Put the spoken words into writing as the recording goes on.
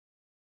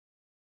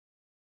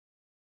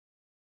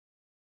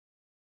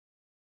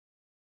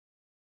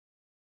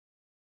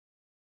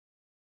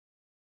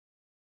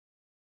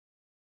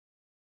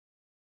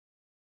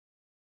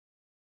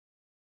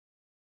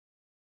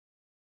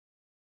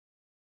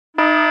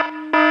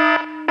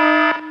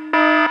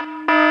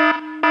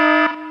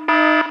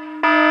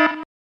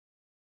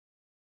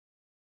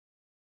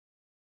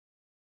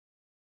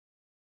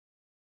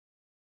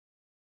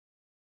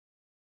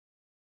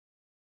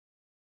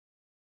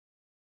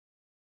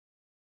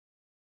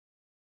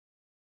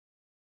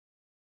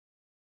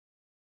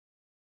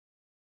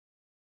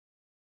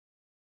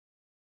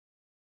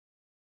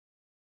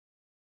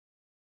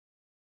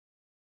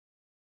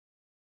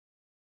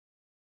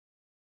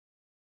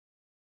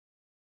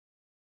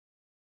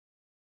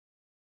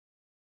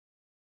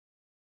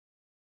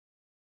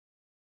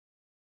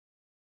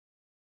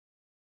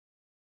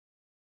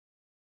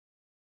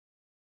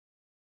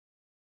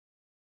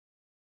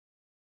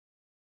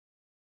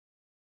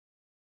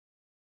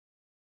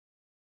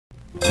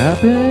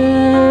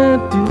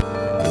Happened to,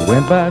 it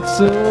went by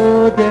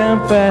so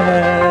damn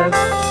fast.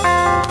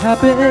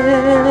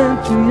 Happened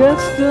to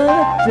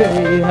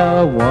yesterday, how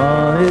I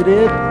wanted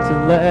it to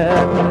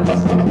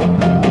last.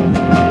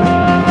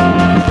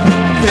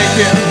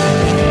 Thinking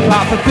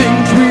about the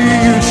things we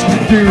used to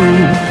do,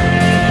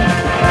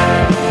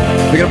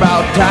 thinking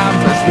about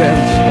times I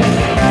spent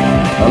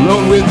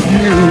alone with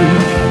you,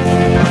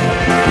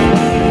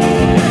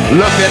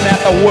 looking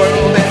at the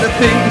world and the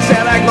things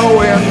that are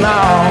going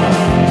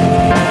on,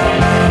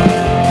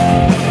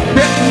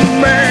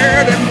 getting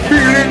mad and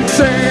feeling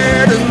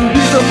sad, and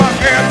these are my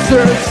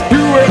answers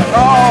to it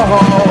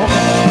all.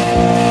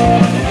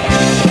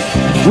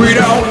 We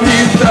don't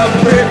need the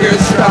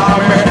biggest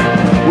army,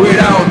 we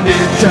don't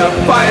need to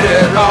fight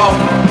it all.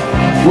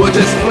 We'll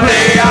just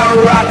play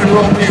our rock and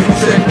roll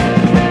music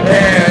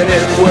and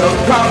it will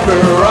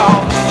conquer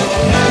all.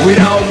 We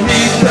don't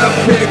need the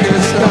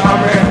biggest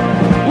army,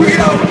 we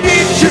don't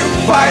need to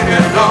fight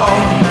it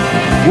all.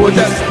 We'll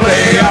just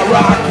play our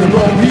rock and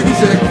roll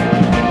music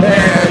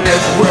and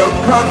it will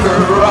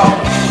conquer all.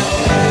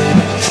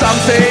 Some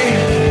say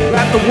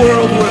that the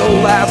world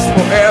will last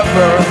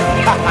forever,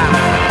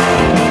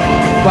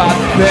 but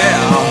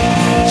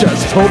they're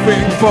just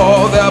hoping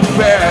for the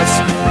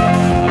best.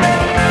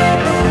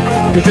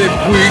 'Cause if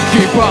we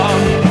keep on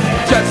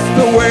just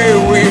the way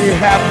we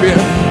have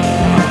been,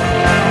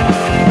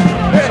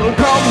 it'll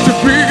come to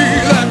be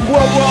that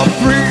World War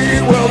III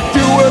will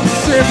do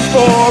us in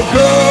for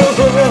good.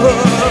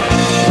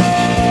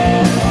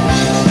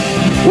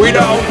 We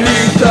don't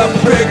need the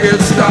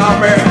biggest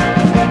army,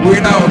 we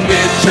don't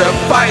need to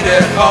fight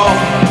it all.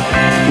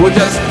 We'll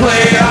just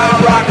play our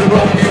rock and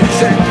roll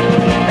music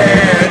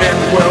and it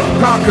will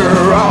conquer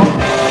all.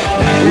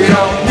 We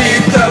don't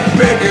need the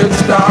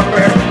biggest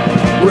army,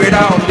 we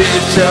don't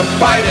need to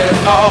fight it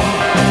all.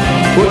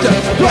 We'll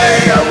just play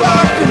our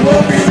rock and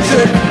roll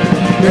music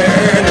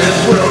and it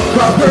will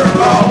conquer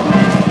all.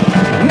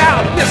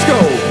 Now disco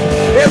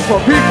is for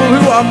people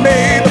who are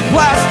made of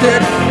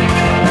plastic.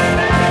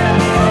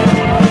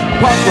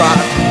 Punk rock,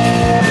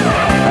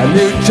 a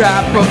new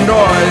type of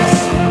noise.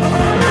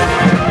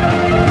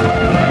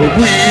 But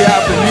we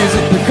have the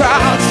music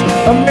because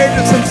a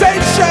major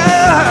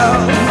sensation.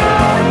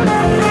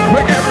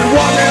 Make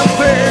everyone else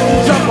sing,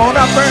 jump on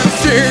up and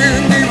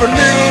sing, even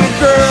little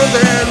girls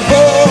and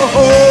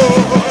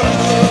boys.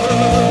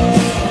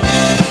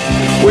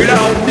 We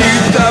don't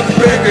need the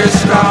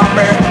biggest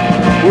army,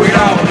 we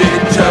don't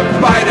need to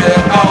fight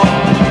it all.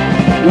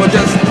 We'll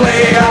just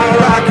play our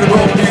rock and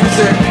roll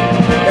music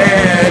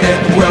and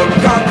it will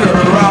conquer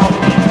all.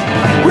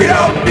 We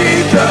don't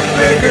need the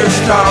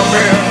biggest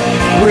army,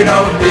 we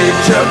don't need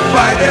to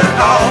fight it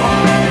all.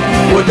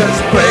 We'll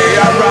just play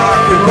our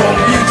rock and roll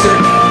music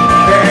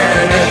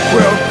and it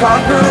will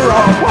conquer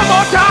all. One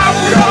more time,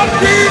 we don't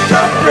need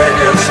the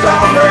biggest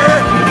army,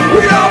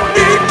 we don't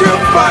need to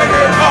fight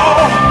it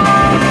all.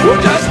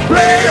 We'll just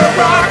play our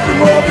rock and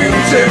roll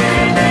music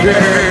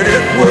and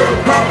it will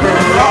conquer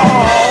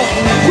all.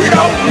 We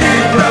don't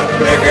need the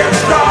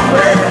biggest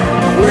army,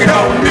 we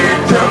don't need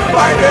to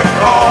fight it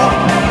all.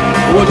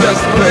 We'll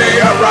just play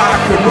our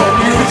rock and roll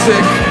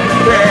music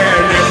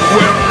and it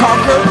will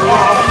conquer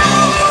all.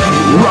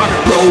 Rock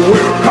and roll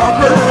will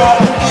conquer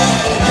all.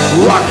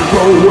 Rock and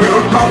roll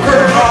will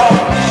conquer all.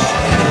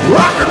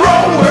 Rock and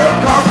roll will